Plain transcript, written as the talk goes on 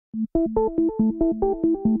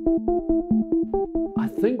I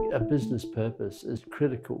think a business purpose is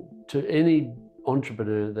critical to any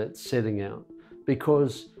entrepreneur that's setting out,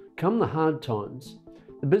 because come the hard times,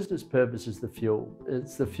 the business purpose is the fuel.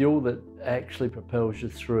 It's the fuel that actually propels you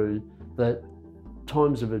through the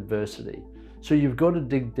times of adversity. So you've got to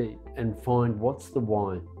dig deep and find what's the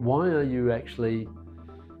why. Why are you actually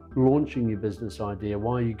launching your business idea?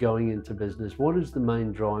 Why are you going into business? What is the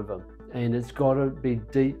main driver? And it's got to be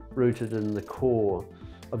deep rooted in the core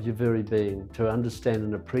of your very being to understand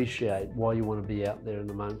and appreciate why you want to be out there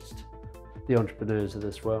and amongst the entrepreneurs of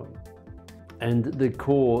this world. And the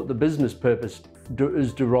core, the business purpose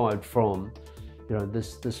is derived from,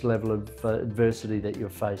 this level of adversity that you're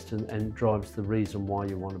faced, and drives the reason why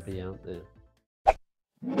you want to be out there.